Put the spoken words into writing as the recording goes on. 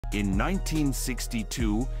In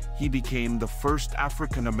 1962, he became the first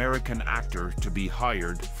African-American actor to be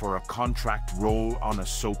hired for a contract role on a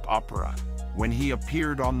soap opera, when he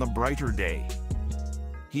appeared on The Brighter Day.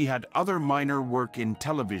 He had other minor work in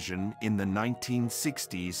television in the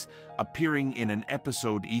 1960s, appearing in an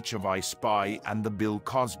episode each of I Spy and The Bill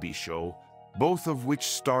Cosby Show, both of which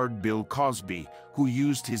starred Bill Cosby, who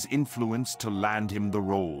used his influence to land him the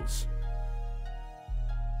roles.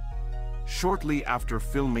 Shortly after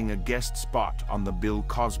filming a guest spot on The Bill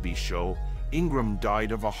Cosby Show, Ingram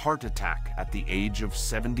died of a heart attack at the age of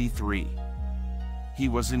 73. He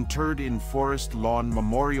was interred in Forest Lawn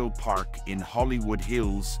Memorial Park in Hollywood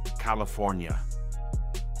Hills, California.